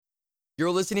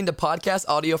You're listening to podcast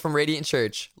audio from Radiant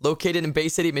Church, located in Bay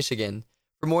City, Michigan.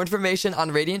 For more information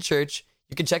on Radiant Church,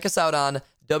 you can check us out on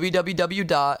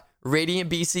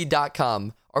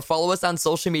www.radiantbc.com or follow us on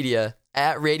social media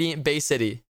at Radiant Bay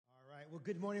City. All right. Well,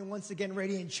 good morning once again,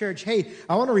 Radiant Church. Hey,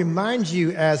 I want to remind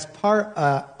you as part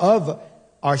of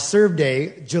our Serve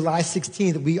Day, July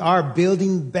 16th, we are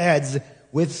building beds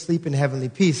with Sleep in Heavenly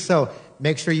Peace. So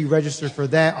make sure you register for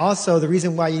that. Also, the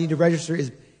reason why you need to register is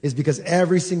because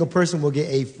every single person will get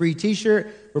a free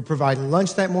t-shirt. We're providing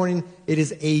lunch that morning. It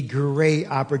is a great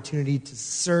opportunity to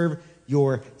serve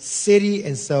your city.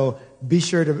 And so be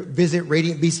sure to visit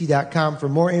radiantbc.com for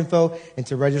more info and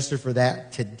to register for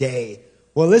that today.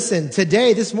 Well, listen,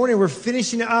 this morning, we're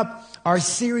finishing up our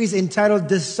series entitled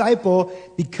Disciple,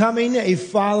 Becoming a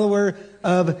Follower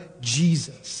of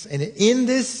Jesus. And in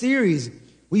this series,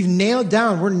 we're nailing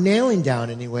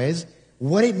down anyways,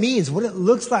 what it means, what it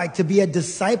looks like to be a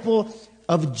disciple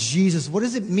of Jesus. What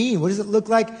does it mean? What does it look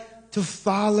like to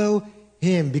follow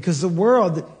him? Because the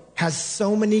world has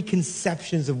so many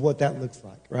conceptions of what that looks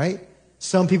like, right?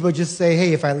 Some people just say,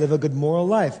 hey, if I live a good moral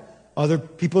life. Other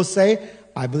people say,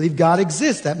 I believe God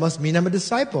exists. That must mean I'm a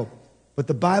disciple. But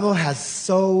the Bible has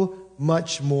so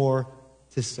much more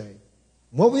to say.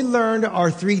 What we learned are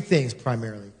three things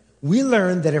primarily. We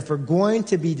learned that if we're going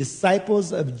to be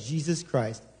disciples of Jesus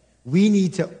Christ, we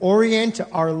need to orient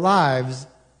our lives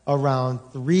around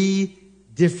three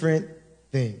different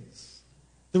things.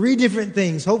 Three different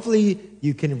things. Hopefully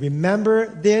you can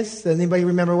remember this. Does anybody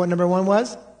remember what number one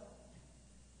was?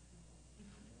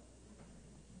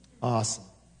 Awesome.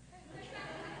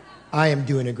 I am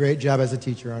doing a great job as a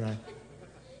teacher, aren't I?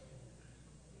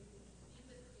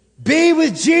 Be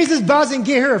with Jesus. Buzz and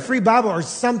get her a free Bible or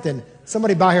something.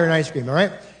 Somebody buy her an ice cream, all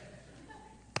right?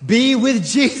 Be with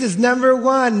Jesus, number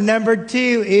one. Number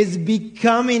two is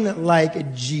becoming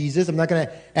like Jesus. I'm not going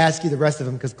to ask you the rest of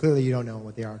them because clearly you don't know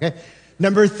what they are, okay?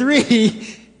 Number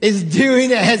three is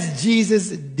doing as Jesus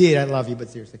did. I love you, but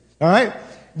seriously, all right?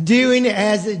 Doing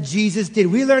as Jesus did.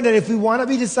 We learned that if we want to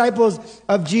be disciples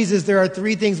of Jesus, there are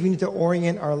three things we need to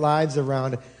orient our lives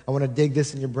around. I want to dig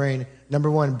this in your brain.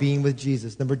 Number one, being with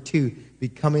Jesus. Number two,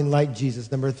 becoming like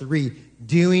Jesus. Number three,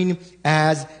 doing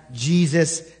as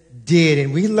Jesus did.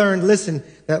 And we learned, listen,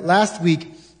 that last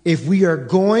week, if we are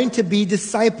going to be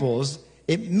disciples,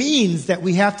 it means that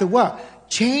we have to what?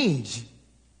 Change.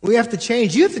 We have to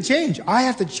change. You have to change. I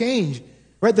have to change.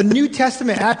 Right? The New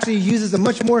Testament actually uses a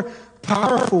much more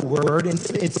powerful word.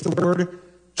 It's the word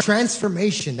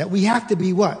transformation. That we have to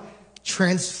be what?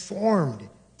 Transformed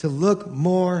to look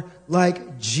more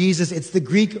like Jesus. It's the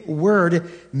Greek word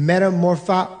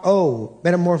metamorpho.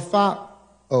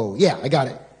 Metamorpho. Yeah, I got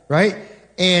it. Right?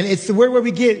 And it's the word where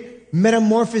we get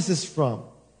metamorphosis from.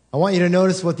 I want you to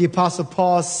notice what the Apostle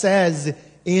Paul says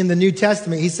in the New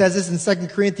Testament. He says this in 2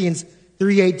 Corinthians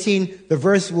 3:18. The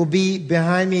verse will be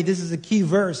behind me. This is a key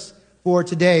verse for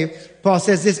today. Paul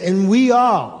says this, and we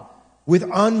all, with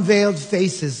unveiled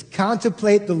faces,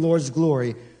 contemplate the Lord's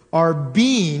glory, are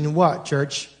being what,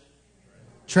 church?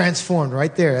 Transformed,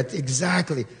 right there. That's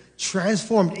exactly.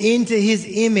 Transformed into his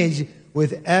image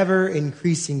with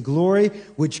ever-increasing glory,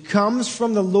 which comes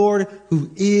from the Lord who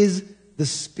is the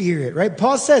Spirit, right?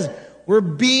 Paul says, we're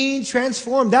being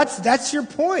transformed. That's your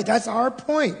point. That's our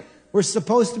point. We're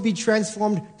supposed to be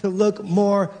transformed to look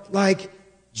more like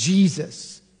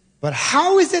Jesus. But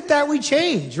how is it that we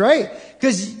change, right?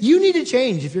 Because you need to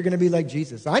change if you're going to be like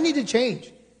Jesus. I need to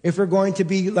change if we're going to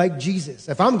be like Jesus.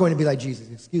 If I'm going to be like Jesus,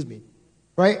 excuse me.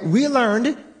 Right? We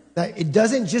learned that it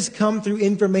doesn't just come through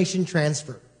information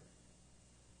transfer.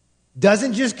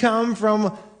 Doesn't just come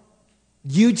from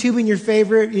YouTubing your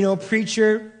favorite,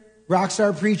 preacher, rock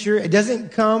star preacher. It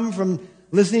doesn't come from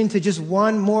listening to just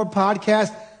one more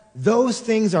podcast. Those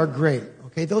things are great,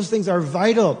 okay? Those things are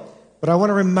vital. But I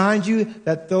want to remind you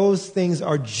that those things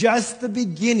are just the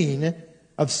beginning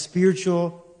of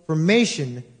spiritual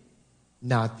formation,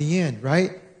 not the end,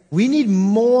 right? We need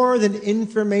more than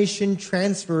information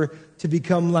transfer to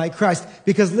become like Christ.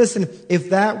 Because listen,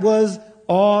 if that was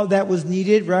all that was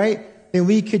needed, right? Then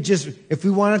we could just, if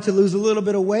we wanted to lose a little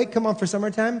bit of weight, come on, for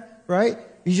summertime, right?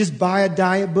 You just buy a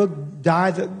diet book,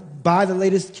 buy the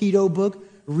latest keto book,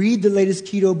 read the latest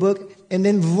keto book, and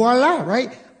then voila,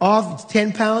 right? Off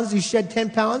 10 pounds, you shed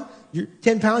 10 pounds, you're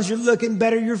 10 pounds, you're looking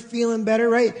better, you're feeling better,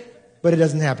 right? But it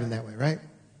doesn't happen that way, right?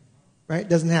 Right? It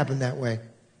doesn't happen that way.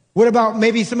 What about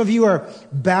maybe some of you are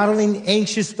battling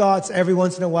anxious thoughts every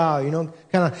once in a while,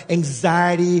 kind of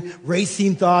anxiety,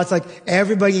 racing thoughts, like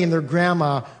everybody and their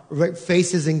grandma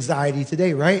faces anxiety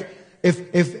today, right?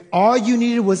 If all you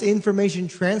needed was information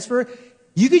transfer,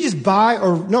 you could just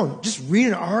just read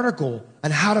an article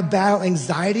on how to battle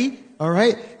anxiety, all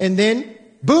right? And then,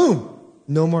 boom,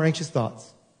 no more anxious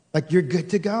thoughts. Like you're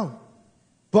good to go.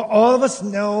 But all of us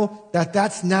know that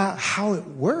that's not how it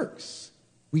works.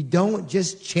 We don't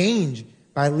just change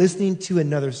by listening to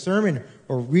another sermon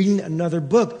or reading another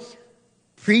book.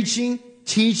 Preaching,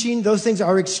 teaching, those things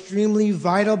are extremely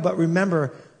vital. But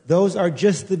remember, those are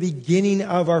just the beginning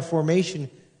of our formation.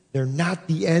 They're not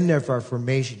the end of our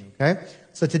formation, okay?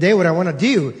 So today what I want to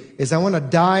do is I want to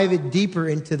dive deeper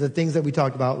into the things that we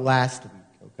talked about last week,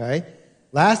 okay?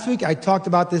 Last week I talked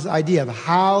about this idea of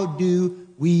how do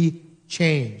we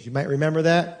change. You might remember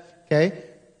that, okay?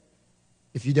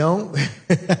 If you don't,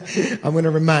 I'm going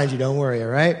to remind you, don't worry, all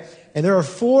right? And there are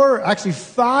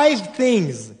 5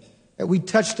 things that we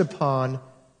touched upon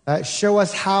that show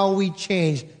us how we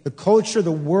change the culture,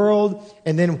 the world,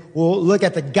 and then we'll look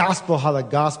at the gospel, how the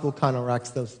gospel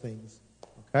counteracts those things,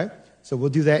 okay? So we'll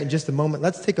do that in just a moment.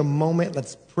 Let's take a moment.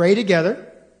 Let's pray together.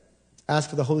 Let's ask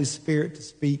for the Holy Spirit to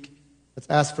speak. Let's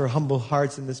ask for humble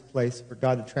hearts in this place, for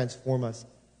God to transform us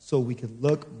so we can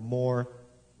look more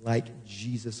like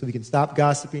Jesus. So we can stop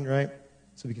gossiping, right?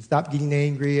 So we can stop getting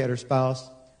angry at our spouse.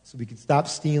 So we can stop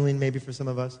stealing, maybe for some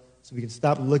of us. So we can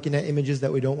stop looking at images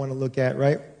that we don't want to look at,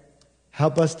 right?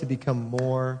 Help us to become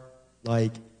more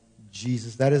like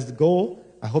Jesus. That is the goal.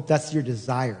 I hope that's your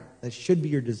desire. That should be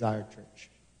your desire, church.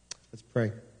 Let's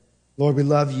pray. Lord, we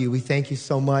love you. We thank you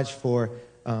so much for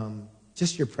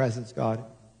just your presence, God.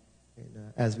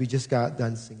 And as we just got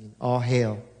done singing, all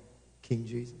hail King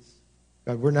Jesus.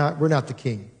 God, we're not the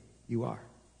king. You are.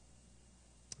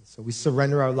 So we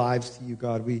surrender our lives to you,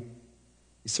 God. We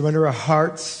surrender our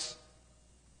hearts.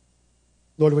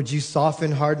 Lord, would you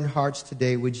soften hardened hearts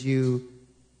today? Would you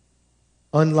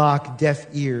unlock deaf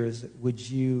ears? Would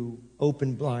you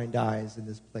open blind eyes in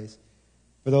this place?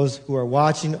 For those who are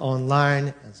watching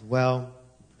online as well,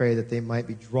 we pray that they might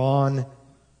be drawn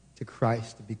to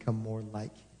Christ to become more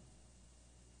like him.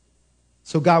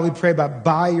 So God, we pray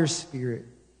by your Spirit,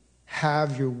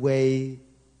 have your way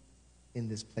in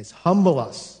this place. Humble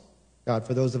us, God,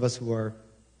 for those of us who are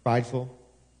prideful.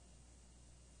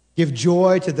 Give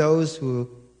joy to those who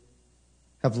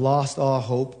have lost all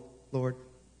hope, Lord.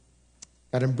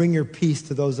 God, and bring your peace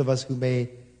to those of us who may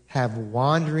have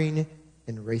wandering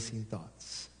and racing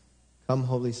thoughts. Come,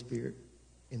 Holy Spirit,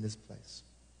 in this place.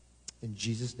 In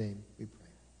Jesus' name we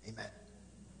pray. Amen.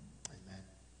 Amen.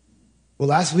 Well,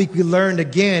 last week we learned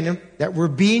again that we're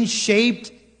being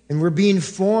shaped and we're being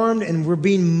formed and we're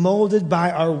being molded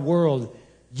by our world.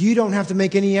 You don't have to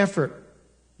make any effort.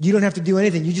 You don't have to do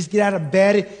anything. You just get out of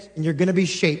bed and you're going to be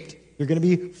shaped. You're going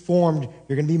to be formed.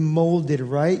 You're going to be molded,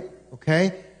 right?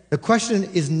 Okay? The question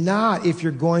is not if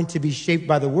you're going to be shaped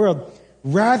by the world.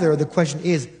 Rather, the question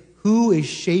is, who is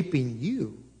shaping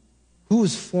you? Who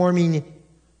is forming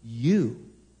you?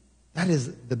 That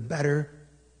is the better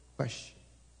question.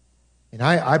 And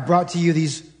I brought to you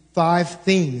these 5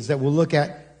 things that we'll look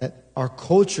at that our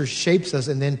culture shapes us,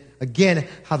 and then again,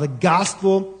 how the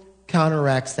gospel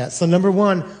counteracts that. So number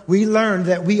 1, we learned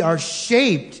that we are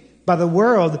shaped by the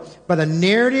world, by the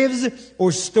narratives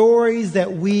or stories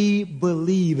that we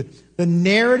believe. The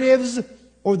narratives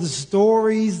or the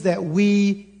stories that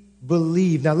we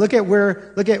believe. Now look at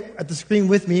the screen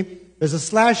with me. There's a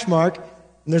slash mark,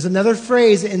 and there's another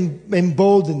phrase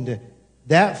emboldened.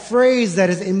 That phrase that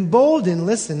is emboldened,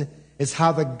 listen, is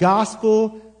how the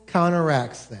gospel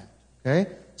counteracts that.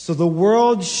 Okay? So the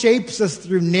world shapes us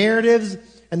through narratives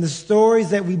and the stories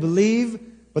that we believe,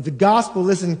 but the gospel,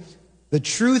 listen, the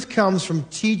truth comes from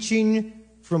teaching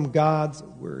from God's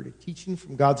word. Teaching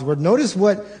from God's word. Notice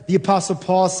what the Apostle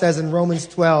Paul says in Romans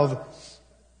 12.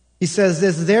 He says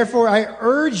this, therefore I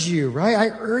urge you, right? I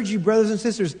urge you, brothers and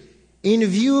sisters, in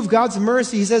view of God's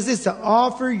mercy, he says this, to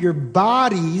offer your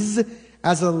bodies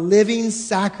as a living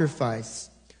sacrifice,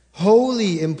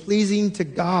 holy and pleasing to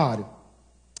God.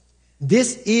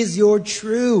 This is your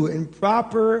true and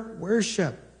proper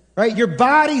worship, right? Your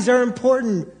bodies are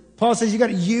important. Paul says you got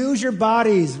to use your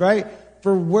bodies, right,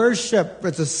 for worship.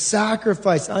 It's a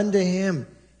sacrifice unto him.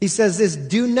 He says this,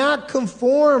 do not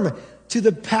conform to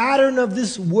the pattern of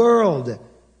this world,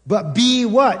 but be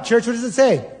what? Church, what does it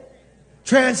say?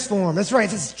 Transformed. That's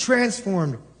right. It's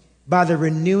transformed by the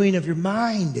renewing of your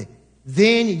mind.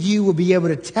 Then you will be able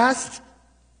to test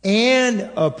and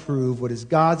approve what is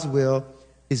God's will,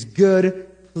 his good,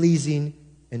 pleasing,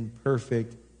 and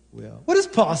perfect will. What does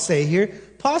Paul say here?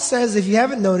 Paul says, if you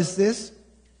haven't noticed this,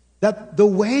 that the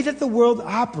way that the world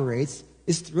operates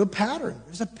is through a pattern.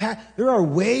 There are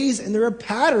ways and there are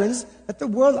patterns that the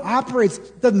world operates.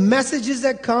 The messages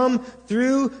that come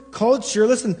through culture,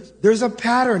 listen, there's a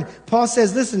pattern. Paul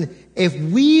says, listen, if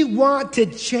we want to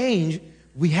change,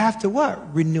 we have to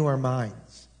what? Renew our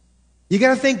minds. You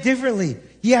got to think differently.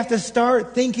 You have to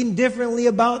start thinking differently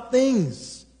about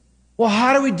things. Well,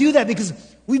 how do we do that? Because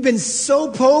we've been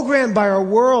so programmed by our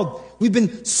world. We've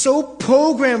been so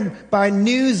programmed by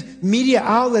news media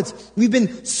outlets. We've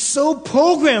been so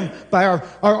programmed by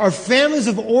our families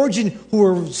of origin who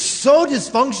are so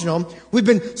dysfunctional. We've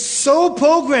been so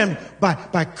programmed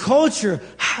by culture.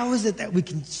 How is it that we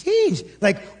can change?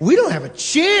 Like, we don't have a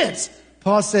chance.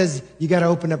 Paul says you got to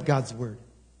open up God's word.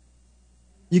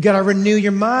 You got to renew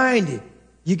your mind.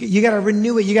 You got to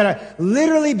renew it. You got to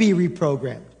literally be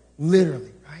reprogrammed.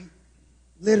 Literally, right?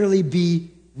 Literally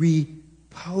be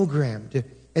reprogrammed.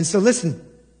 And so listen,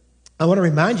 I want to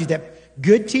remind you that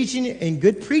good teaching and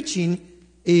good preaching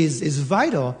is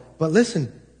vital. But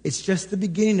listen, it's just the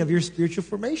beginning of your spiritual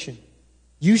formation.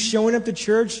 You showing up to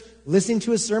church, listening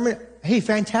to a sermon, hey,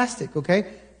 fantastic,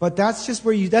 okay? But that's just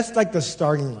that's like the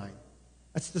starting line.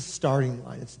 That's the starting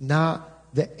line. It's not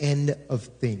the end of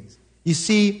things. You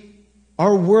see,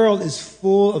 our world is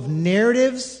full of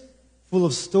narratives, full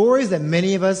of stories that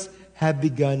many of us have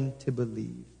begun to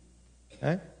believe.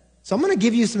 Okay? So I'm going to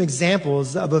give you some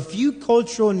examples of a few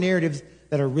cultural narratives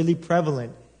that are really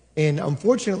prevalent. And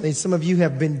unfortunately, some of you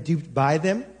have been duped by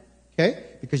them, okay?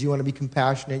 Because you want to be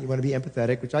compassionate, you want to be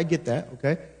empathetic, which I get that,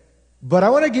 okay? But I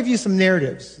want to give you some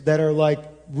narratives that are like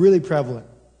really prevalent.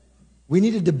 We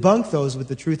need to debunk those with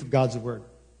the truth of God's word.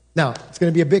 Now, it's going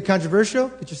to be a bit controversial.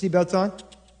 Get your seatbelts on.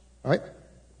 All right?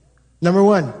 Number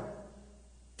one,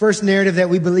 first narrative that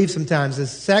we believe sometimes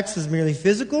is sex is merely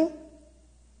physical.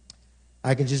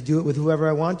 I can just do it with whoever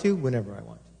I want to, whenever I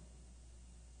want to.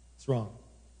 It's wrong.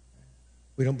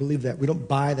 We don't believe that. We don't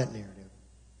buy that narrative.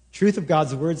 Truth of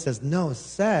God's word says, no,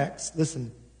 sex,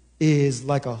 listen, is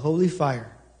like a holy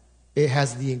fire. It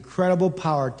has the incredible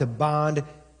power to bond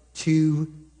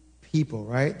two people,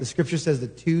 right? The scripture says the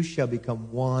two shall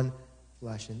become one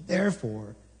flesh. And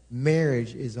therefore,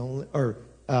 marriage is only,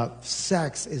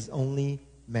 sex is only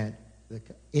meant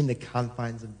in the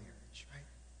confines of marriage, right?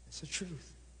 It's the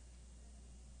truth.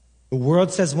 The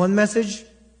world says one message,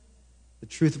 the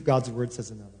truth of God's word says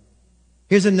another.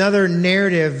 Here's another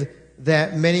narrative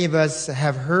that many of us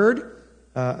have heard,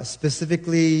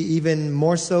 specifically even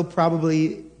more so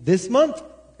probably this month,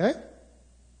 okay?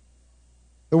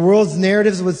 The world's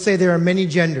narratives would say there are many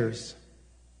genders.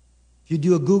 If you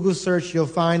do a Google search, you'll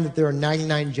find that there are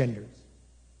 99 genders.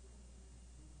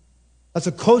 That's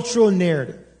a cultural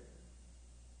narrative.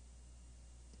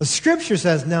 The scripture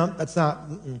says, no, that's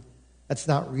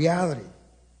not reality.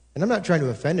 And I'm not trying to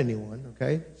offend anyone,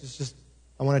 okay? It's just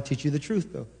I want to teach you the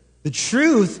truth, though. The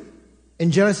truth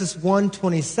in Genesis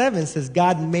 1:27 says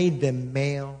God made them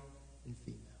male and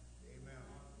female.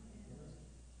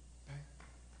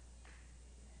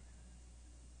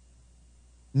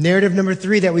 Narrative number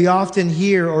 3 that we often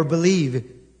hear or believe.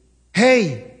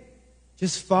 Hey,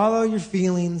 just follow your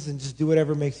feelings and just do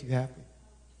whatever makes you happy.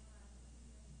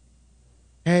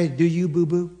 Hey, do you,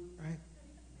 boo-boo? Right?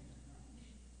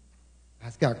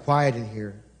 It's got quiet in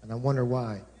here, and I wonder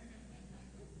why.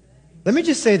 Let me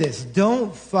just say this.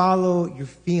 Don't follow your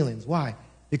feelings. Why?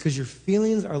 Because your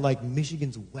feelings are like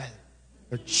Michigan's weather.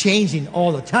 They're changing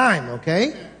all the time,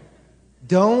 okay?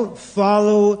 Don't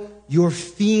follow your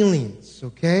feelings,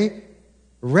 okay?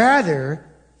 Rather,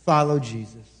 follow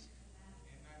Jesus.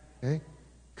 Okay?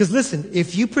 Because listen,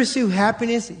 if you pursue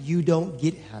happiness, you don't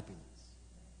get happiness.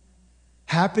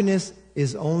 Happiness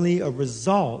is only a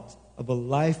result of a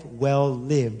life well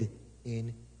lived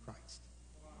in Christ.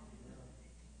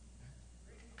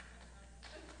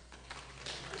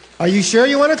 Are you sure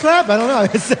you want to clap? I don't know.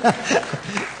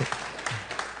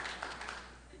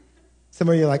 Some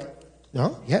of you are like,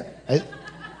 no, yeah.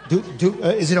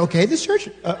 Is it okay, this church?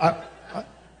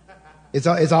 It's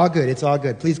all good. It's all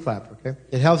good. Please clap, okay?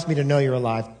 It helps me to know you're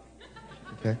alive.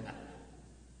 Okay.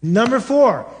 Number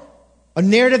 4, a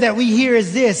narrative that we hear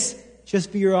is this: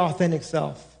 just be your authentic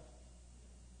self.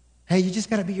 Hey, you just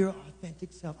got to be your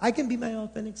authentic self. I can be my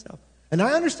authentic self. And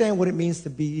I understand what it means to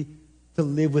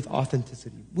live with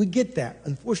authenticity. We get that.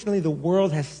 Unfortunately, the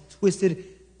world has twisted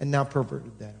and now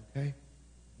perverted that, okay?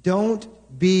 Don't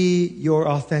be your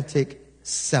authentic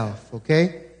self,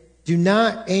 okay? Do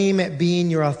not aim at being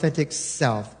your authentic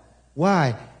self.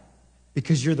 Why?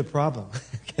 Because you're the problem.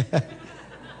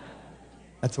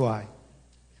 That's why.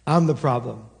 I'm the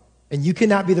problem. And you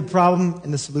cannot be the problem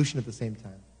and the solution at the same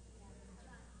time.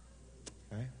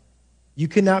 Okay? You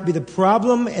cannot be the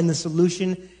problem and the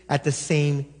solution at the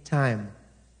same time.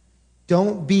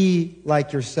 Don't be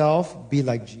like yourself, be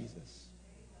like Jesus.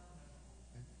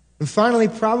 And finally,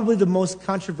 probably the most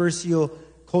controversial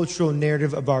cultural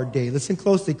narrative of our day. Listen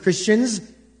closely. Christians,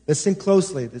 listen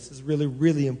closely. This is really,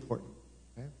 really important.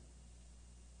 Okay?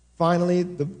 finally,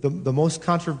 the most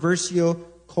controversial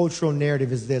cultural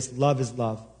narrative is this: love is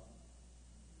love.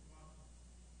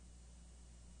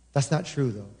 That's not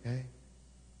true, though, okay?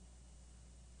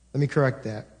 Let me correct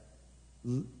that.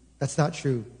 That's not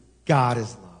true. God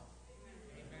is love.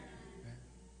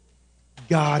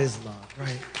 God is love,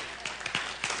 right?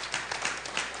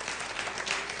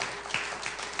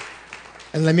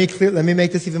 And let me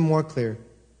make this even more clear.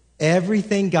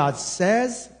 Everything God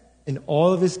says and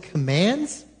all of his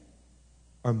commands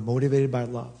are motivated by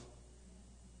love.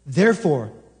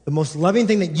 Therefore, the most loving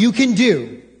thing that you can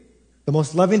do, the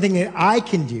most loving thing that I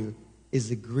can do,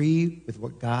 is agree with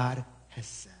what God has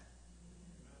said.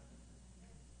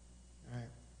 All right.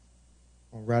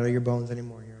 I won't rattle your bones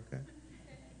anymore here, okay?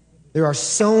 There are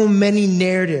so many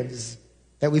narratives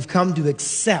that we've come to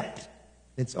accept.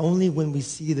 It's only when we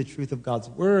see the truth of God's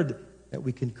word that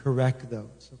we can correct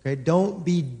those, okay? Don't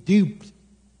be duped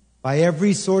by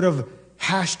every sort of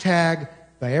hashtag,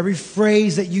 by every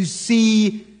phrase that you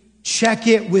see. Check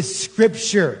it with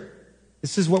Scripture.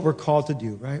 This is what we're called to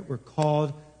do, right? We're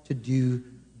called to do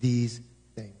these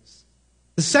things.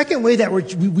 The second way that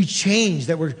we change,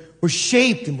 that we're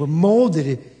shaped and we're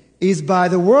molded, is by,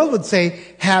 the world would say,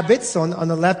 habits on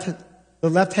the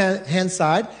left hand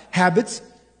side, habits.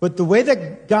 But the way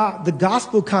that the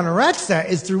gospel counteracts that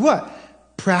is through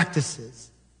what? Practices.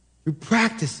 Through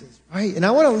practices, right? And I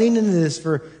want to lean into this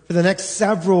for the next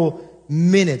several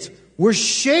minutes. We're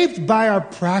shaped by our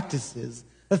practices.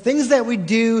 The things that we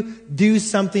do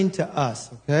something to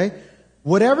us, okay?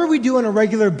 Whatever we do on a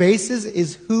regular basis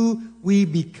is who we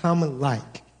become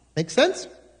like. Make sense?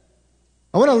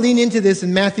 I want to lean into this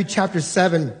in Matthew chapter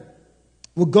 7.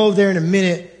 We'll go there in a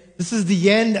minute. This is the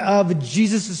end of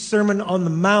Jesus' Sermon on the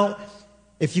Mount.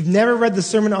 If you've never read the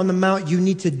Sermon on the Mount, you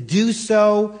need to do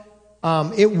so.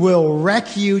 It will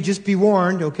wreck you. Just be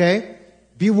warned, okay?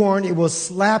 Be warned. It will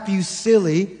slap you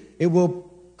silly. It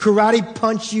will karate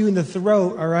punch you in the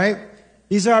throat, all right?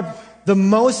 These are the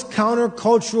most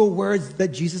countercultural words that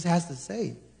Jesus has to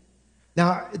say.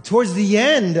 Now, towards the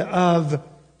end of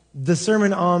the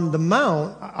Sermon on the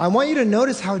Mount, I want you to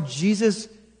notice how Jesus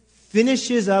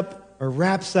finishes up or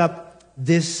wraps up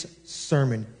this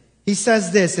sermon. He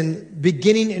says this,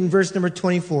 beginning in verse number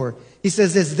 24. He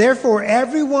says this: therefore,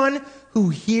 everyone who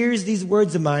hears these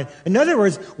words of mine, in other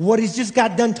words, what he's just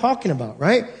got done talking about,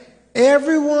 right?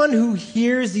 Everyone who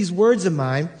hears these words of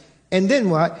mine, and then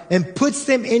what? And puts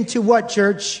them into what,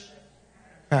 church?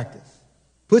 Practice.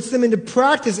 Puts them into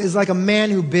practice is like a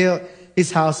man who built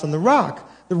his house on the rock.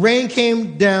 The rain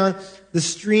came down, the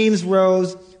streams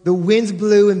rose, the winds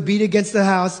blew and beat against the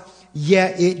house,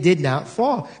 yet it did not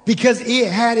fall, because it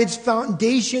had its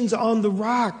foundations on the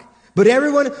rock. But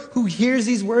everyone who hears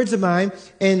these words of mine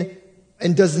and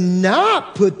does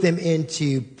not put them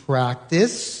into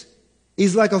practice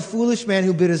is like a foolish man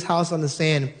who built his house on the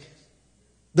sand.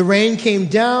 The rain came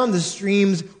down, the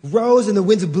streams rose, and the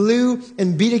winds blew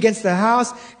and beat against the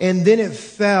house, and then it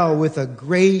fell with a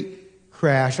great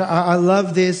crash. I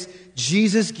love this.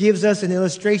 Jesus gives us an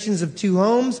illustrations of two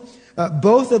homes.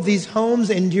 Both of these homes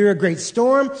endure a great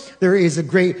storm. There is a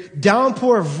great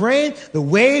downpour of rain. The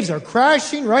waves are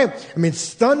crashing, right? I mean,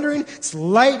 it's thundering, it's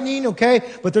lightning, okay?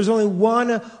 But there's only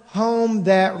one home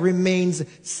that remains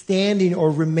standing or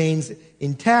remains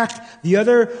intact. The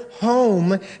other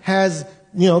home has,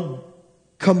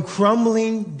 come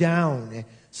crumbling down.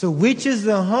 So which is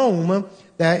the home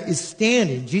that is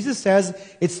standing? Jesus says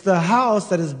it's the house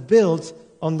that is built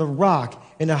on the rock.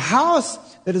 And a house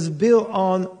that is built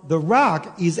on the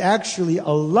rock is actually a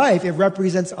life. It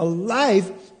represents a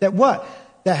life that what?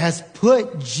 That has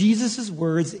put Jesus'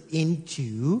 words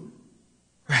into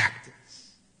practice.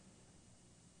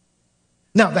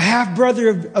 Now, the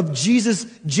half-brother of Jesus,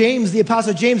 James, the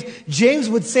apostle James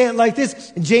would say it like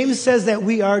this. James says that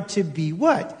we are to be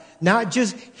what? Not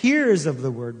just hearers of the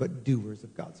word, but doers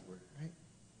of God's word, right?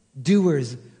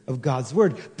 Doers of God's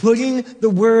word. Putting the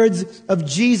words of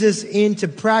Jesus into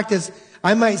practice.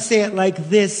 I might say it like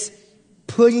this: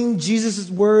 putting Jesus'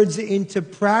 words into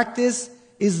practice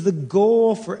is the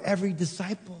goal for every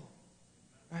disciple,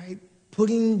 right?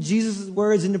 Putting Jesus'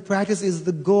 words into practice is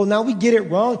the goal. Now, we get it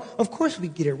wrong. Of course we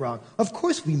get it wrong. Of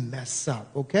course we mess up,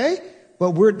 okay?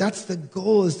 But that's the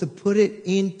goal, is to put it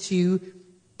into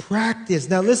practice.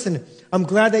 Now, listen, I'm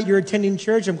glad that you're attending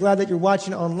church. I'm glad that you're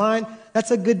watching online.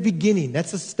 That's a good beginning.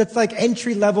 That's like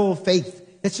entry-level faith.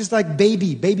 It's just like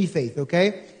baby faith,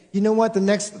 okay? You know what the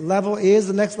next level is?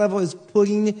 The next level is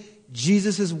putting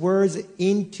Jesus' words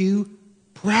into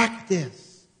practice.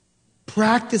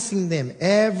 Practicing them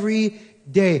every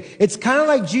day. It's kind of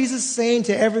like Jesus saying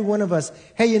to every one of us,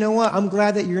 hey, you know what? I'm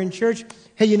glad that you're in church.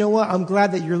 Hey, you know what? I'm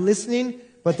glad that you're listening.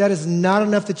 but that is not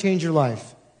enough to change your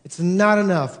life. It's not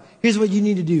enough. Here's what you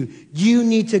need to do. You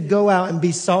need to go out and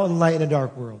be salt and light in a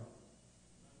dark world.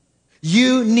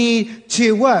 You need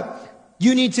to what?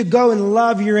 You need to go and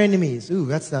love your enemies. Ooh,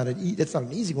 that's not an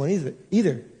easy one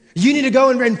either. You need to go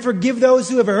and forgive those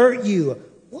who have hurt you.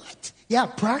 What? Yeah,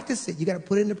 practice it. You got to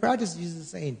put it into practice. Jesus is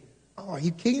saying, oh, are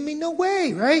you kidding me? No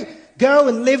way, right? Go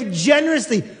and live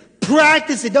generously.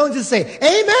 Practice it. Don't just say, amen,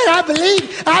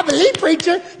 I believe,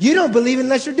 preacher. You don't believe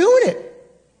unless you're doing it.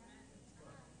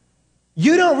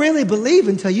 You don't really believe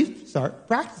until you start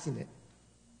practicing it.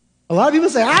 A lot of people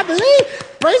say, I believe.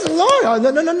 Praise the Lord. Oh,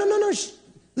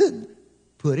 no.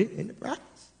 Put it into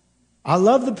practice. I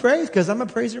love the praise because I'm a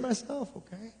praiser myself,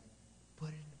 okay? Put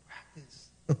it into practice.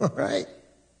 All right?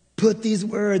 Put these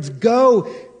words.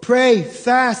 Go, pray,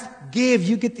 fast, give.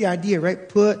 You get the idea, right?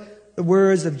 Put the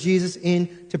words of Jesus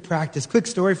into practice. Quick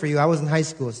story for you. I was in high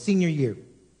school, senior year.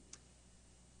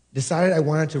 Decided I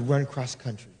wanted to run cross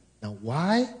country. Now,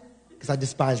 why? Because I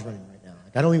despise running right now.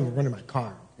 Like, I don't even run in my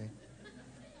car, okay?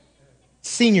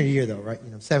 Senior year, though, right?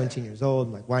 17 years old.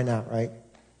 I'm like, why not, right?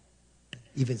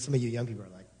 Even some of you young people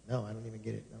are like, no, I don't even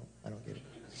get it. No, I don't get it.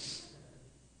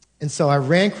 And so I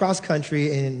ran cross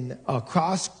country, and a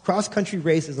cross country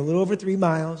race is a little over 3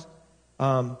 miles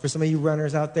for some of you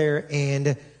runners out there.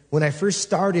 And when I first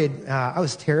started, I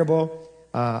was terrible.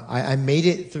 I made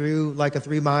it through like a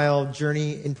 3-mile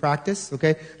journey in practice,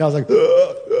 okay? And I was like,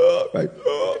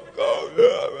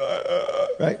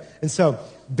 right? And so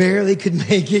barely could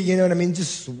make it, you know what I mean?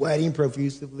 Just sweating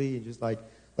profusely and just like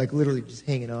literally just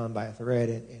hanging on by a thread.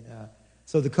 And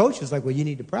so the coach was like, well, you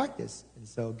need to practice. And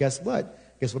so guess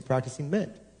what? Guess what practicing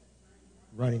meant?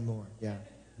 Running more, yeah.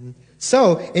 Mm-hmm.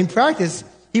 So in practice,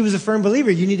 he was a firm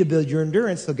believer. You need to build your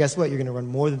endurance. So guess what? You're going to run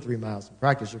more than 3 miles. In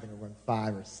practice, you're going to run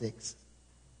 5 or 6.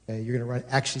 Okay? You're going to run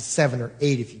actually 7 or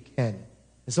 8 if you can.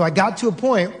 And so I got to a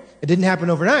point, it didn't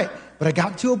happen overnight, but I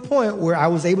got to a point where I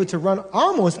was able to run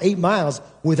almost 8 miles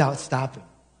without stopping.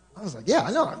 I was like, yeah,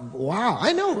 I know. Wow,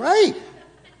 I know, right?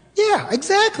 Yeah,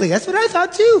 exactly. That's what I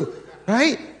thought too,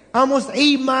 right? Almost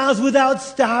 8 miles without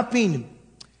stopping.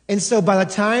 And so by the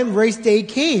time race day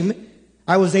came,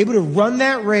 I was able to run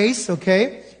that race,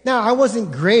 okay? Now, I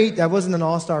wasn't great. I wasn't an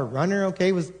all-star runner, okay?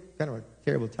 It was kind of a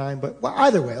terrible time, but well,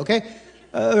 either way, okay?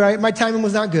 Right, my timing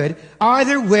was not good.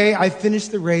 Either way, I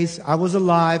finished the race. I was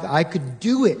alive. I could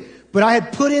do it. But I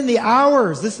had put in the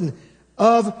hours, listen,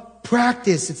 of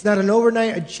practice. It's not an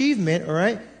overnight achievement, all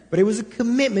right? But it was a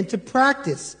commitment to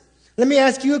practice. Let me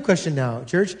ask you a question now,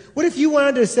 church. What if you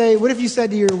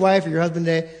said to your wife or your husband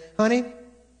today, honey,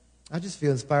 I just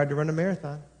feel inspired to run a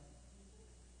marathon.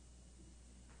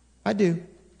 I do.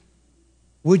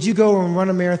 Would you go and run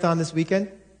a marathon this weekend?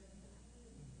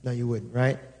 No, you wouldn't,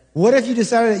 right? What if you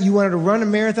decided that you wanted to run a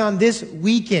marathon this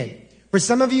weekend? For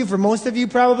some of you, for most of you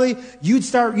probably, you'd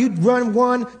run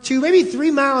 1, 2, maybe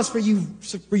 3 miles for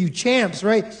you champs,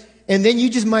 right? And then you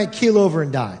just might keel over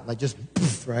and die. Like just,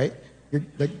 poof, right? You're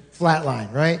like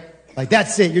flatline, right? Like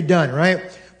that's it, you're done,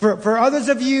 right? For others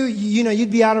of you, you'd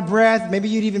be out of breath. Maybe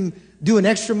you'd even do an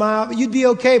extra mile, but you'd be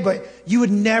okay, but you would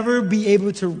never be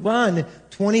able to run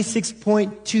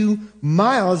 26.2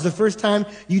 miles the first time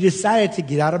you decided to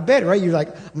get out of bed, right? You're like,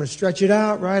 I'm going to stretch it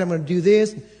out, right? I'm going to do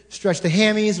this, stretch the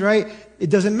hammies, right? It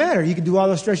doesn't matter. You can do all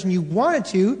the stretching you wanted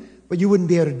to, but you wouldn't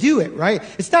be able to do it, right?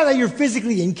 It's not that you're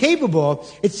physically incapable.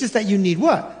 It's just that you need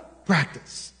what?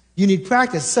 Practice. You need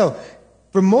practice. So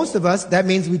for most of us, that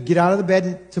means we get out of the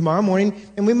bed tomorrow morning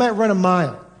and we might run a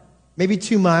mile, maybe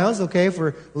 2 miles, okay, for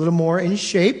a little more in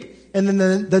shape. And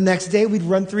then the next day we'd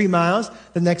run 3 miles.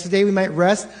 The next day we might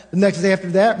rest. The next day after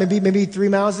that, maybe 3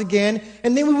 miles again.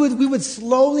 And then we would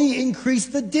slowly increase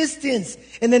the distance.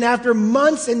 And then after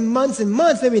months and months and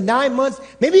months, maybe 9 months,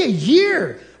 maybe a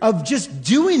year of just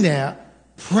doing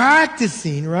that,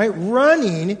 practicing, right,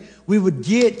 running, we would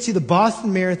get to the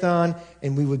Boston Marathon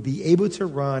and we would be able to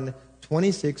run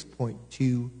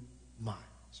 26.2 miles,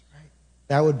 right?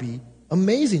 That would be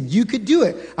amazing. You could do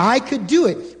it. I could do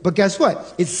it. But guess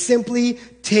what? It simply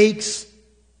takes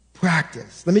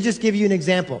practice. Let me just give you an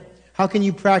example. How can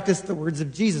you practice the words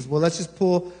of Jesus? Well, let's just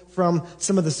pull from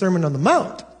some of the Sermon on the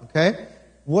Mount, okay?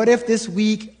 What if this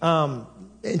week,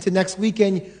 into next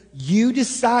weekend, you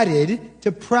decided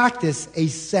to practice a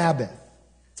Sabbath?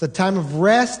 It's a time of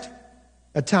rest,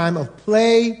 a time of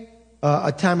play,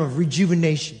 a time of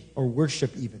rejuvenation or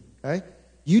worship even, okay?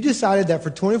 You decided that for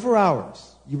 24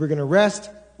 hours, you were going to rest,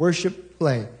 worship,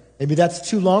 play. Maybe that's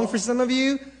too long for some of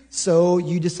you, so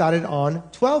you decided on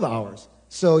 12 hours.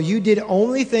 So you did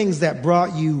only things that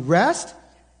brought you rest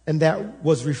and that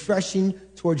was refreshing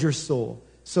towards your soul.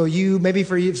 So maybe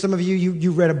for some of you,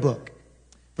 you read a book.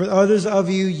 For others of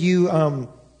you,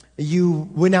 you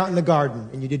went out in the garden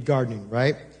and you did gardening,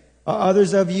 right?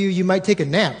 Others of you, you might take a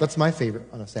nap. That's my favorite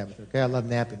on a Sabbath, okay? I love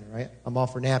napping, right? I'm all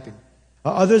for napping.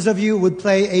 Others of you would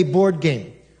play a board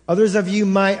game. Others of you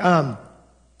might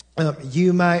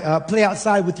play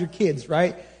outside with your kids,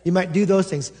 right? You might do those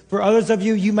things. For others of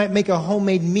you, you might make a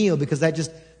homemade meal because that just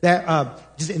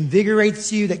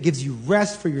invigorates you, that gives you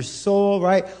rest for your soul,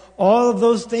 right? All of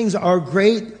those things are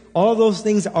great. All of those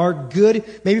things are good.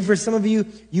 Maybe for some of you,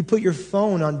 you put your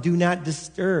phone on Do Not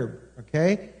Disturb,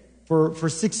 okay? For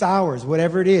 6 hours,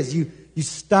 whatever it is. You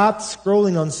stop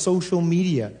scrolling on social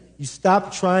media. You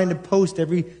stop trying to post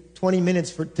every 20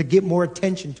 minutes to get more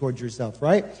attention towards yourself,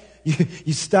 right?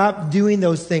 You stop doing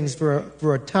those things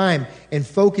for a time and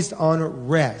focus on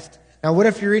rest. Now, what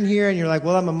if you're in here and you're like,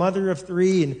 well, I'm a mother of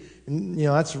 3 and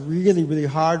that's really, really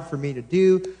hard for me to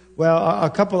do. Well, a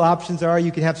couple options are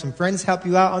you can have some friends help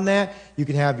you out on that. You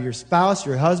can have your spouse,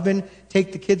 your husband,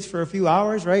 take the kids for a few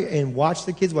hours, right, and watch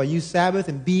the kids while you Sabbath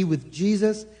and be with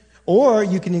Jesus. Or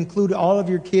you can include all of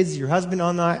your kids, your husband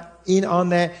on that,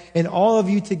 and all of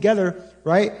you together,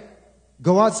 right?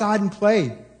 Go outside and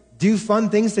play. Do fun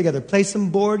things together. Play some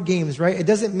board games, right? It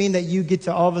doesn't mean that you get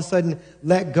to all of a sudden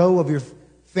let go of your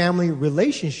family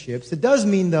relationships. It does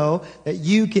mean, though, that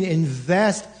you can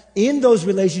invest in those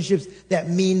relationships that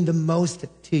mean the most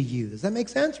to you. Does that make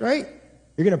sense, right?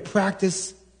 You're going to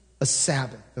practice a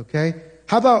Sabbath, okay?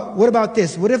 What about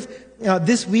this? What if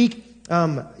this week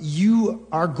you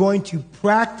are going to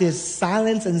practice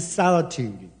silence and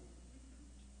solitude?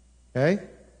 Okay?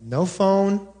 No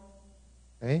phone,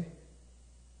 okay?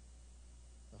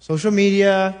 No social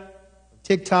media, no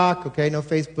TikTok, okay? No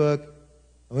Facebook,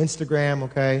 no Instagram,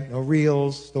 okay? No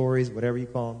Reels, stories, whatever you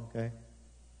call them, okay?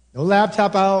 No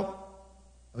laptop out,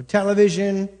 no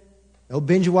television, no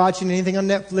binge watching anything on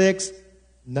Netflix,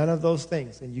 none of those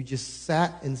things. And you just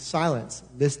sat in silence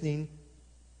listening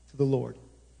to the Lord.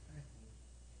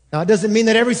 Now, it doesn't mean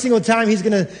that every single time he's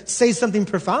going to say something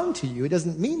profound to you. It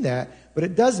doesn't mean that. But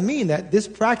it does mean that this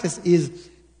practice is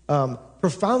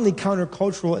profoundly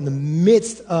countercultural in the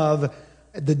midst of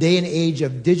the day and age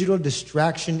of digital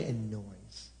distraction and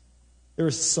noise. There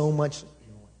is so much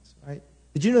noise, right?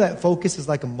 Did you know that focus is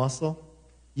like a muscle?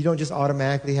 You don't just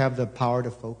automatically have the power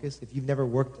to focus if you've never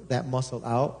worked that muscle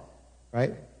out,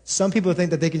 right? Some people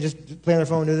think that they can just play on their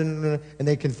phone and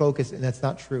they can focus, and that's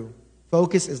not true.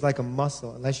 Focus is like a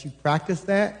muscle. Unless you practice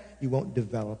that, you won't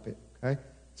develop it, okay?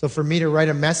 So for me to write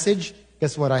a message,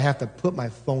 guess what? I have to put my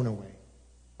phone away.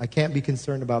 I can't be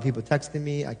concerned about people texting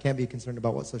me. I can't be concerned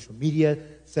about what social media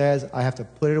says. I have to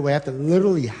put it away. I have to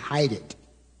literally hide it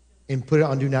and put it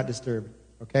on Do Not Disturb,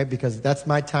 okay? Because that's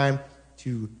my time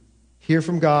to hear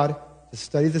from God, to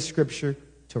study the Scripture,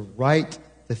 to write,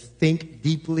 to think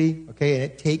deeply, okay? And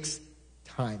it takes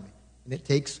time, and it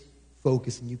takes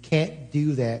focus. And you can't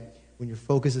do that when your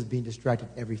focus is being distracted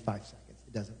every 5 seconds.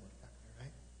 It doesn't work that way,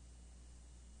 right?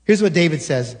 Here's what David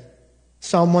says.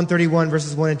 Psalm 131,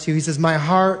 verses 1 and 2. He says, "My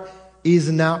heart is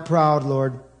not proud,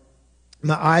 Lord.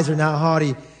 My eyes are not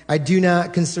haughty. I do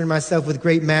not concern myself with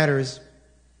great matters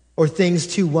or things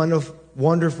too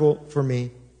wonderful for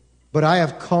me. But I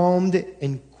have calmed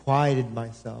and quieted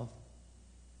myself.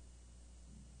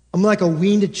 I'm like a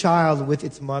weaned child with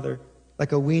its mother.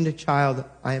 Like a weaned child,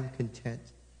 I am content."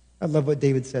 I love what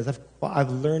David says.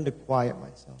 I've learned to quiet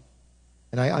myself.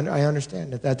 And I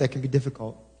understand that can be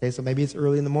difficult. Okay, so maybe it's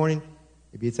early in the morning.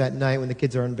 Maybe it's at night when the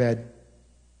kids are in bed.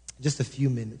 Just a few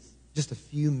minutes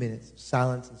of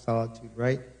silence and solitude,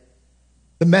 right?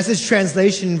 The Message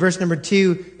translation in verse number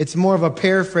 2, it's more of a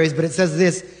paraphrase, but it says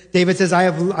this. David says, I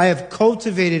have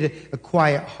cultivated a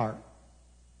quiet heart.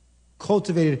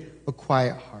 Cultivated a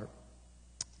quiet heart.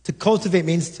 To cultivate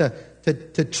means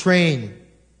to train.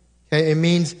 Okay? It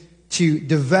means to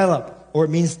develop, or it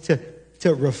means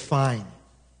to refine.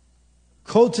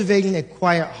 Cultivating a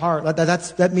quiet heart,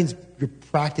 that means you're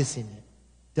practicing it.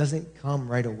 It doesn't come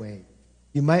right away.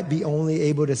 You might be only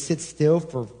able to sit still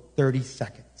for 30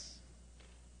 seconds,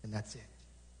 and that's it.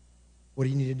 What do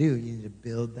you need to do? You need to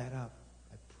build that up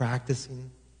by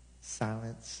practicing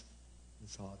silence and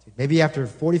solitude. Maybe after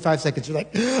 45 seconds, you're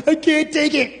like, I can't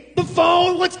take it. The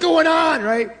phone, what's going on,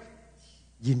 right?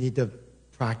 You need to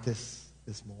practice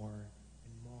this more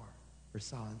and more for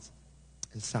silence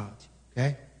and solitude,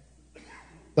 okay?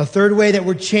 The third way that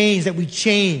we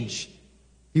change.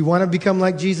 If you want to become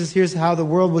like Jesus, here's how the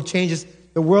world will change us.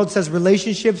 The world says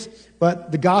relationships,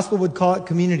 but the gospel would call it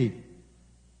community.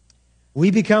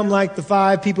 We become like the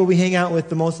 5 people we hang out with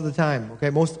the most of the time, okay?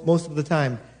 Most of the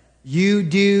time. You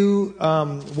do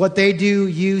what they do.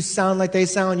 You sound like they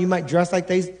sound. You might dress like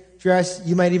they dress.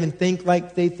 You might even think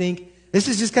like they think. This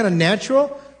is just kind of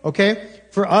natural, okay?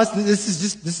 For us, this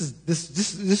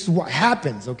is what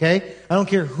happens, okay? I don't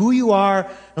care who you are.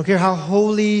 I don't care how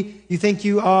holy you think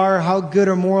you are, how good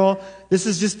or moral. This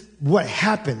is just what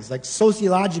happens, like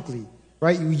sociologically,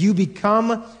 right? You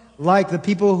become like the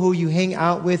people who you hang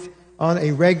out with on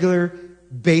a regular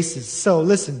basis. So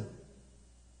listen,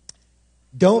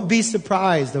 don't be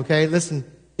surprised, okay? Listen,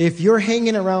 if you're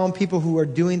hanging around people who are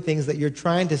doing things that you're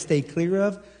trying to stay clear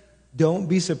of, don't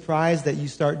be surprised that you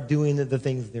start doing the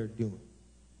things they're doing.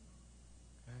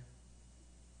 Okay?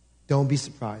 Don't be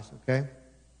surprised, okay?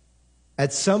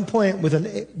 At some point,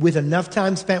 with enough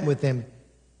time spent with them,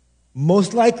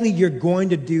 most likely you're going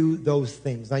to do those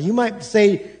things. Now, you might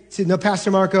say to, no,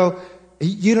 Pastor Marco,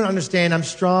 you don't understand. I'm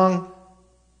strong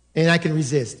and I can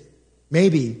resist.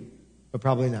 Maybe, but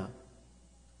probably not.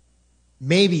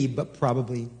 Maybe, but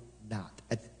probably not.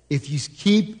 If you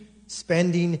keep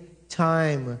spending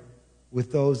time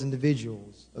with those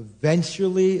individuals,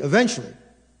 eventually,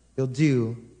 they'll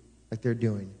do like they're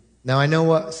doing. Now, I know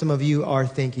what some of you are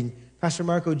thinking. Pastor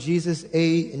Marco, Jesus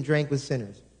ate and drank with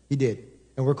sinners. He did.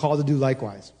 And we're called to do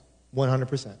likewise.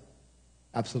 100%.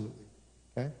 Absolutely.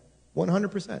 Okay?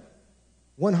 100%.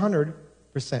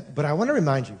 100%. But I want to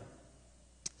remind you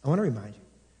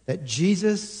that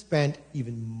Jesus spent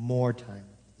even more time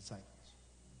with the disciples.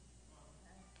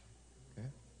 Okay?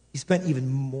 He spent even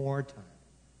more time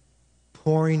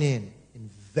pouring in,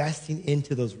 investing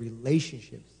into those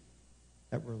relationships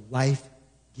that were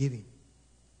life-giving.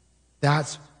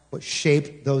 That's what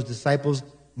shaped those disciples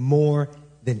more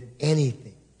than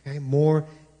anything. Okay? More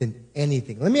than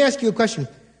anything. Let me ask you a question.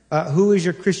 Who is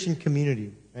your Christian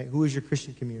community? Right? Who is your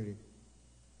Christian community?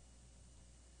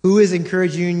 Who is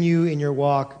encouraging you in your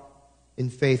walk in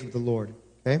faith with the Lord?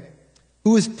 Okay?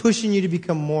 Who is pushing you to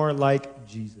become more like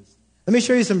Jesus? Let me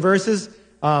show you some verses.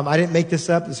 I didn't make this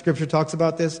up. The scripture talks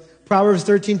about this. Proverbs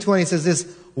 13:20 says this,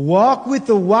 walk with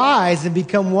the wise and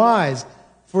become wise,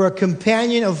 for a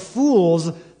companion of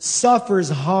fools suffers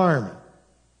harm.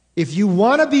 If you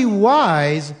want to be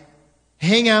wise,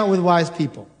 hang out with wise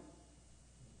people.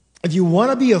 If you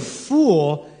want to be a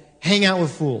fool, hang out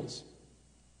with fools.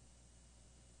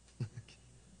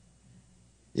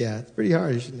 Yeah, it's pretty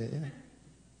hard, isn't it? Yeah.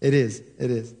 It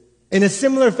is. In a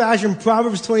similar fashion,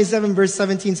 Proverbs 27, verse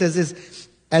 17 says this,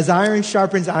 as iron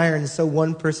sharpens iron, so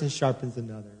one person sharpens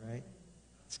another, right?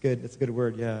 It's good. That's a good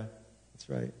word, yeah. That's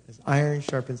right. As iron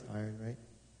sharpens iron, right?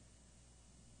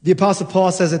 The Apostle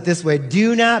Paul says it this way,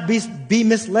 do not be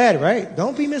misled, right?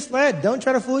 Don't be misled. Don't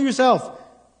try to fool yourself.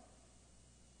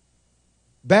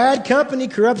 Bad company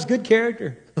corrupts good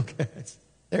character. Okay,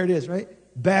 there it is, right?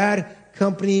 Bad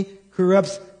company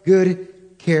corrupts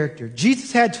good character.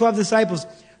 Jesus had 12 disciples,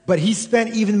 but he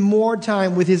spent even more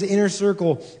time with his inner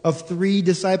circle of 3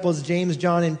 disciples, James,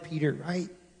 John, and Peter, right?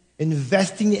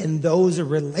 Investing in those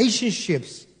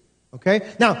relationships. Okay?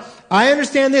 Now, I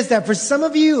understand this, that for some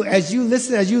of you, as you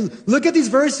listen, as you look at these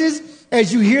verses,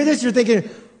 as you hear this, you're thinking,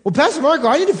 well, Pastor Marco,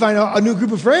 I need to find a new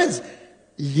group of friends.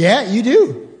 Yeah, you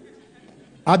do.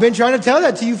 I've been trying to tell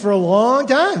that to you for a long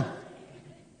time.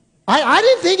 I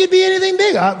didn't think it'd be anything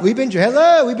big. We've been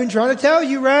trying to tell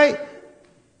you, right?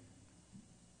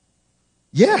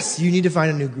 Yes, you need to find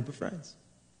a new group of friends.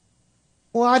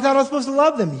 Well, I thought I was supposed to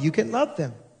love them. You can love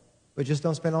them, but just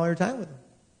don't spend all your time with them.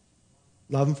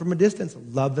 Love them from a distance.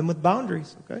 Love them with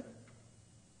boundaries, okay?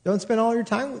 Don't spend all your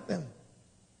time with them.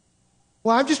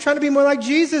 Well, I'm just trying to be more like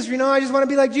Jesus. I just want to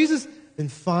be like Jesus. Then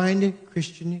find a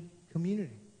Christian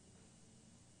community.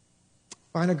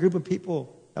 Find a group of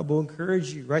people that will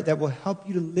encourage you, right? That will help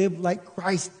you to live like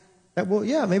Christ. That will,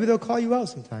 maybe they'll call you out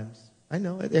sometimes. I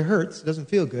know, it hurts. It doesn't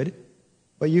feel good.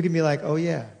 But you can be like, oh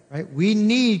yeah, right? We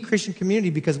need Christian community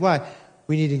because why?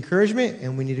 We need encouragement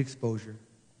and we need exposure.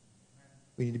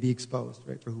 We need to be exposed,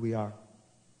 right, for who we are.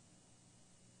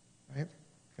 Right?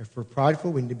 If we're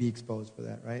prideful, we need to be exposed for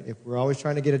that, right? If we're always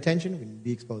trying to get attention, we need to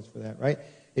be exposed for that, right?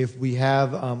 If we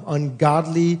have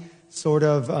ungodly sort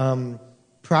of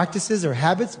practices or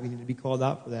habits, we need to be called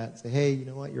out for that. Say, hey, you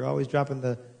know what? You're always dropping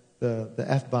the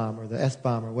F-bomb or the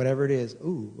S-bomb or whatever it is.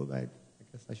 Ooh, well, I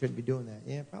guess I shouldn't be doing that.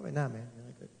 Yeah, probably not, man.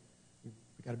 We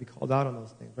got to be called out on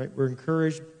those things, right? We're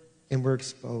encouraged and we're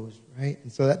exposed, right?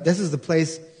 And so this is the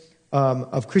place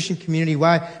of Christian community.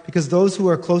 Why? Because those who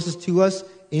are closest to us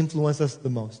influence us the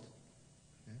most.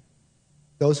 Okay?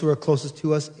 Those who are closest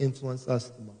to us influence us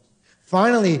the most.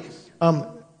 Finally,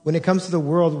 when it comes to the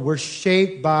world, we're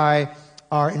shaped by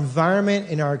our environment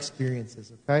and our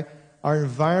experiences, okay? Our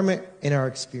environment and our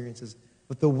experiences.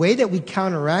 But the way that we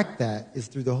counteract that is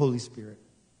through the Holy Spirit.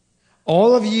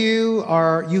 All of you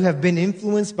have been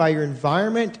influenced by your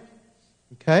environment,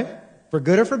 okay? For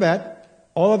good or for bad.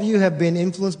 all of you have been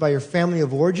influenced by your family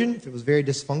of origin, if it was very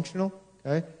dysfunctional,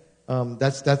 okay?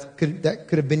 That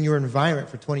could have been your environment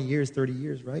for 20 years, 30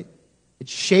 years, right? It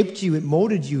shaped you. It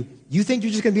molded you. You think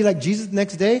you're just going to be like Jesus the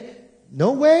next day?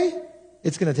 No way.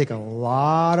 It's going to take a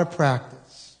lot of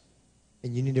practice.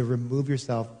 And you need to remove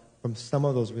yourself from some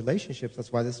of those relationships.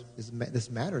 That's why this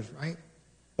matters, right?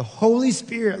 The Holy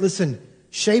Spirit, listen,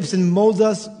 shapes and molds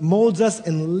us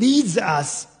and leads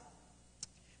us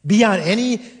beyond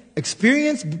any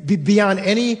experience, beyond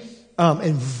any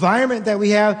environment that we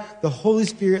have. The Holy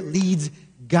Spirit leads,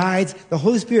 guides. The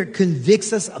Holy Spirit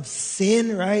convicts us of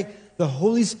sin, right? The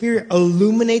Holy Spirit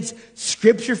illuminates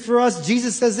Scripture for us.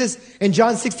 Jesus says this in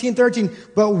John 16:13.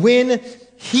 But when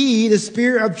He, the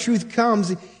Spirit of truth,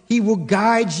 comes, He will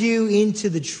guide you into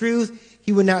the truth.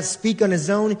 He will not speak on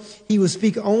His own. He will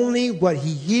speak only what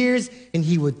He hears, and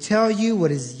He will tell you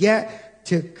what is yet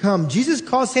to come. Jesus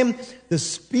calls Him the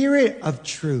Spirit of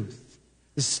truth.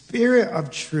 The Spirit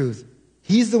of truth.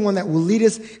 He's the one that will lead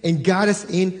us and guide us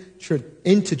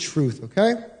into truth,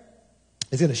 okay?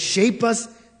 It's going to shape us.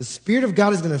 The Spirit of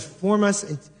God is going to form us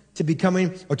into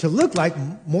becoming, or to look like,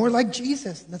 more like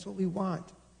Jesus. And that's what we want.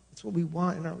 That's what we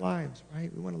want in our lives,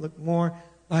 right? We want to look more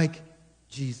like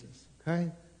Jesus,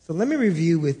 okay? So let me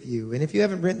review with you. And if you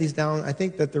haven't written these down, I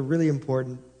think that they're really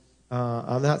important.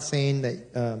 I'm not saying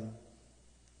that, I'm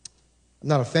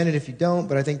not offended if you don't,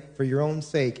 but I think for your own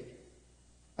sake,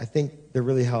 I think they're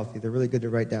really healthy. They're really good to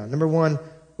write down. Number one,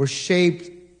 we're shaped,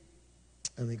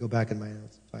 let me go back in my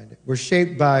notes and find it. We're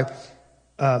shaped by,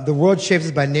 the world shapes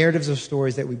us by narratives or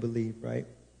stories that we believe, right?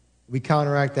 We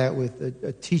counteract that with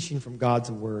a teaching from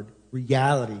God's word,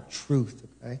 reality, truth,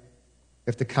 okay? We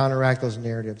have to counteract those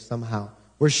narratives somehow.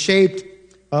 We're shaped,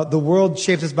 the world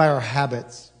shapes us by our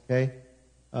habits, okay?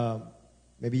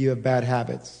 Maybe you have bad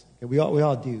habits. Okay? We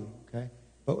all do, okay?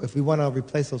 But if we want to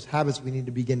replace those habits, we need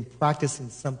to begin practicing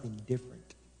something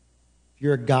different. If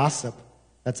you're a gossip,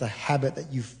 that's a habit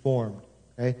that you've formed,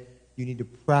 okay? You need to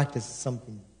practice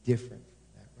something different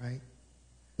from that, right?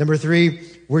 Number three,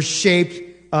 we're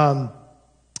shaped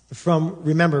from,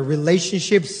 remember,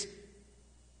 relationships.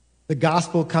 The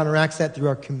gospel counteracts that through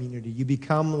our community. You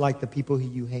become like the people who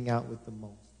you hang out with the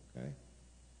most, okay?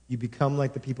 You become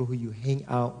like the people who you hang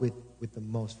out with the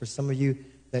most. For some of you,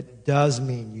 that does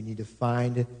mean you need to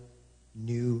find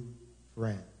new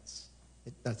friends.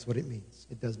 That's what it means.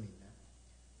 It does mean that.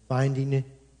 Finding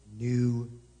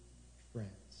new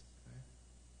friends. Okay?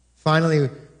 Finally,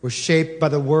 we're shaped by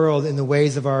the world in the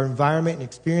ways of our environment and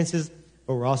experiences,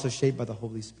 but we're also shaped by the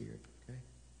Holy Spirit. Okay?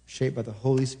 Shaped by the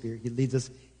Holy Spirit. He leads us.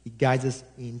 He guides us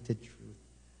into truth.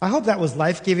 I hope that was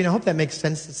life-giving. I hope that makes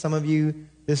sense to some of you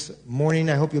this morning.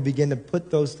 I hope you'll begin to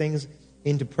put those things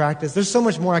into practice. There's so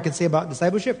much more I can say about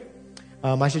discipleship.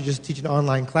 I should just teach an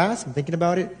online class. I'm thinking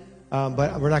about it.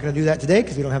 But we're not going to do that today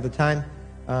because we don't have the time.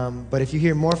 But if you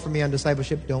hear more from me on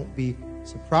discipleship, don't be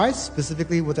surprised,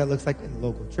 specifically what that looks like in the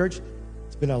local church.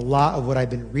 It's been a lot of what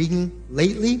I've been reading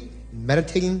lately,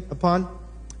 meditating upon.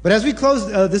 But as we close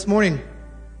this morning,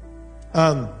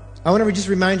 I want to just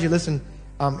remind you, listen,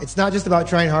 it's not just about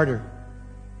trying harder.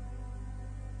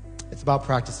 It's about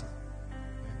practicing.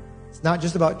 It's not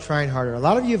just about trying harder. A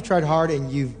lot of you have tried hard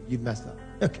and you've messed up.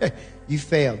 Okay? You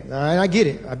failed. And I get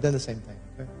it. I've done the same thing.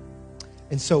 Okay?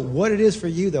 And so what it is for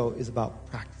you, though, is about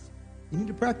practice. You need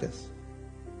to practice.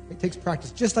 It takes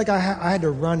practice. Just like I had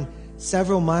to run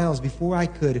several miles before I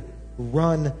could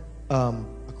run a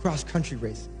cross-country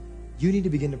race. You need to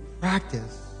begin to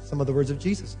practice some of the words of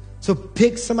Jesus. So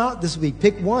pick some out this week.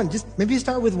 Pick one. Just maybe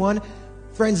start with one.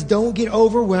 Friends, don't get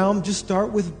overwhelmed. Just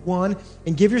start with one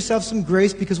and give yourself some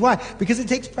grace. Because why? Because it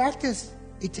takes practice.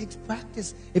 It takes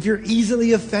practice. If you're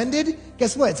easily offended,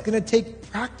 guess what? It's going to take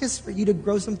practice for you to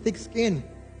grow some thick skin,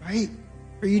 right?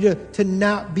 For you to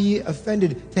not be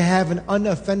offended, to have an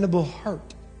unoffendable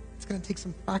heart. It's going to take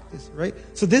some practice, right?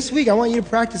 So this week, I want you to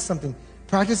practice something.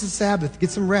 Practice the Sabbath.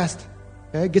 Get some rest.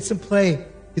 Okay? Get some play.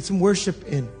 Get some worship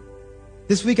in.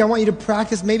 This week, I want you to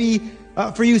practice maybe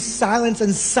for you silence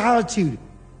and solitude,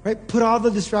 right? Put all the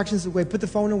distractions away. Put the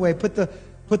phone away. Put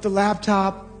the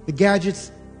laptop, the gadgets,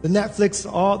 the Netflix,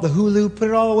 the Hulu. Put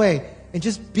it all away and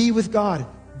just be with God.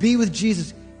 Be with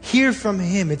Jesus. Hear from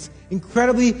Him. It's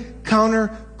incredibly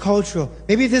countercultural.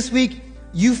 Maybe this week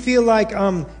you feel like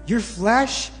your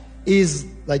flesh is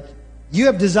like you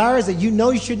have desires that you know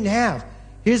you shouldn't have.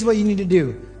 Here's what you need to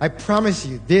do. I promise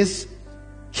you, this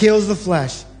kills the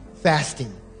flesh.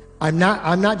 Fasting. I'm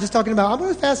not just talking about, I'm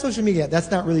going to fast social media.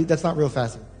 That's not real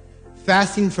fasting.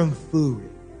 Fasting from food.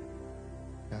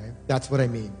 Okay? That's what I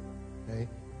mean. Okay?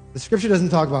 The scripture doesn't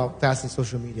talk about fasting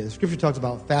social media. The scripture talks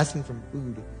about fasting from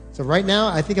food. So right now,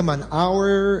 I think I'm on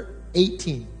hour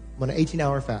 18. I'm on an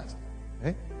 18-hour fast.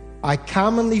 Okay? I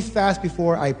commonly fast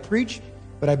before I preach,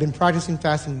 but I've been practicing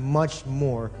fasting much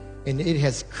more, and it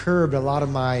has curbed a lot of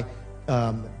my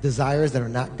desires that are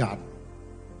not godly.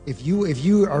 If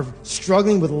you are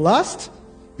struggling with lust,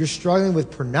 you're struggling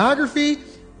with pornography,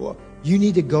 well, you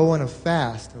need to go on a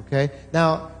fast, okay?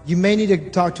 Now, you may need to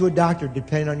talk to a doctor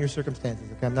depending on your circumstances,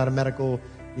 okay? I'm not a medical,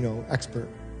 expert.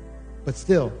 But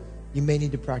still, you may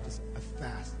need to practice a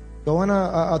fast. Go on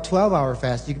a 12-hour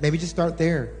fast. You can maybe just start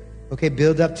there, okay?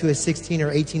 Build up to a 16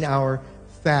 or 18-hour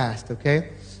fast, okay?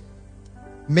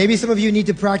 Maybe some of you need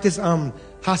to practice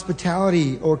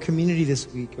hospitality or community this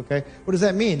week, okay? What does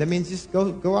that mean? That means just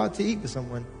go out to eat with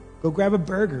someone. Go grab a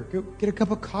burger. Go get a cup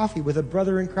of coffee with a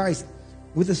brother in Christ,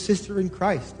 with a sister in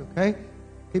Christ, okay?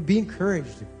 Be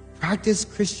encouraged. Practice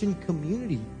Christian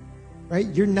community, right?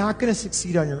 You're not going to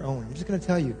succeed on your own. I'm just going to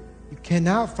tell you, you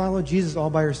cannot follow Jesus all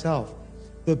by yourself.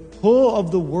 The pull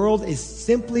of the world is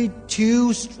simply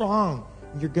too strong.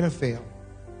 You're going to fail.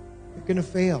 You're going to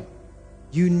fail.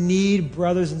 You need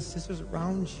brothers and sisters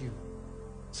around you.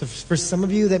 So for some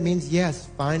of you, that means, yes,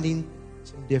 finding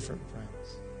some different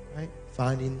friends, right?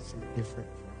 Finding some different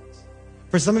friends.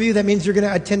 For some of you, that means you're going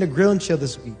to attend a grill and chill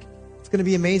this week. It's going to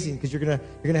be amazing because you're going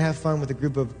to have fun with a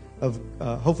group of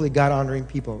hopefully God-honoring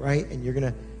people, right? And you're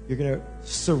going to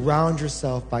surround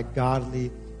yourself by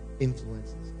godly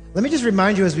influences. Let me just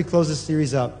remind you as we close this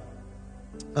series up,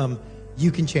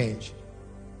 you can change.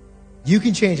 You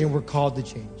can change, and we're called to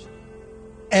change.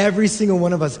 Every single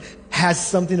one of us has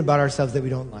something about ourselves that we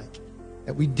don't like.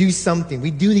 That we do something.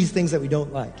 We do these things that we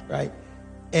don't like, right?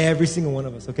 Every single one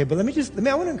of us, okay? But I want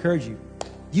to encourage you.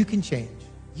 You can change.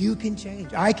 You can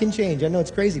change. I can change. I know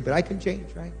it's crazy, but I can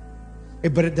change, right?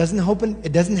 But it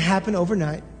doesn't happen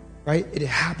overnight, right? It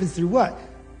happens through what?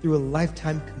 Through a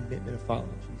lifetime commitment of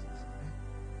following Jesus.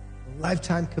 Right? A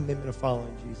lifetime commitment of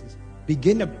following Jesus.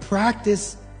 Begin to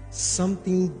practice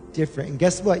something different. And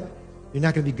guess what? You're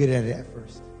not going to be good at it at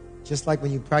first. Just like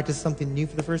when you practice something new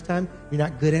for the first time, you're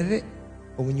not good at it.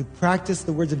 But when you practice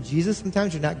the words of Jesus,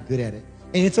 sometimes you're not good at it.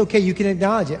 And it's okay. You can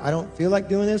acknowledge it. I don't feel like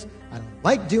doing this. I don't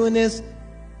like doing this.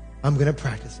 I'm going to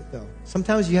practice it, though.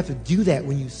 Sometimes you have to do that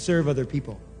when you serve other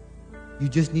people. You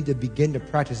just need to begin to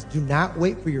practice. Do not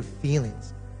wait for your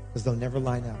feelings, because they'll never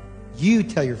line up. You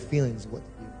tell your feelings what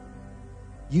to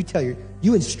do.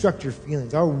 You instruct your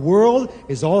feelings. Our world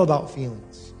is all about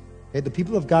feelings. Okay? The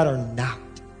people of God are not.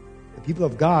 The people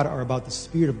of God are about the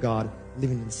Spirit of God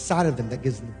living inside of them that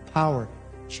gives them the power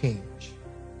to change.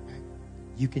 Okay?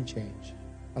 You can change.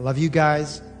 I love you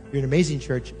guys. You're an amazing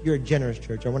church. You're a generous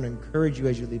church. I want to encourage you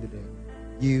as you leave today.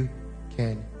 You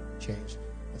can change.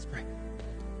 Let's pray.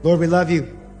 Lord, we love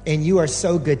you, and you are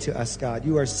so good to us, God.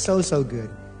 You are so, so good.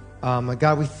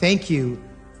 God, we thank you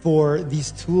for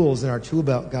these tools in our tool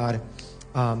belt, God,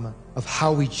 of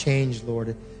how we change,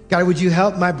 Lord. God, would you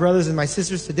help my brothers and my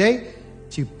sisters today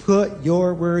to put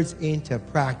your words into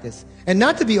practice? And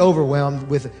not to be overwhelmed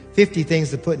with 50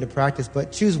 things to put into practice,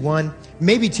 but choose one,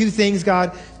 maybe two things,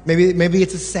 God. Maybe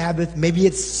it's a Sabbath. Maybe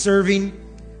it's serving.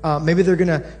 Maybe they're going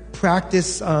to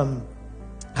practice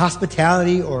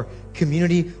hospitality or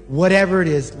community, whatever it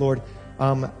is, Lord.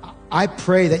 I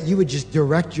pray that you would just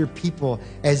direct your people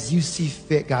as you see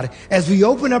fit, God. As we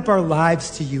open up our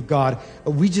lives to you, God,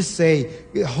 we just say,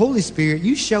 Holy Spirit,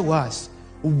 you show us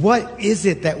what is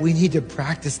it that we need to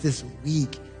practice this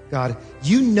week, God.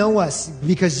 You know us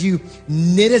because you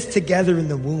knit us together in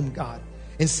the womb, God.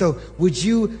 And so would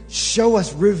you show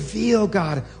us, reveal,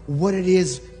 God, what it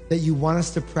is that you want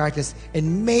us to practice.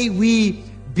 And may we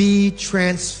be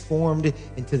transformed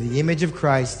into the image of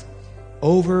Christ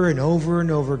over and over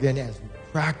and over again as we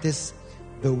practice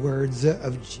the words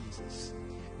of Jesus.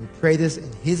 We pray this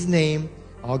in his name.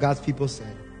 All God's people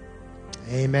said,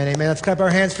 amen, amen. Let's clap our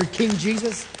hands for King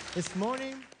Jesus this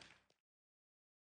morning.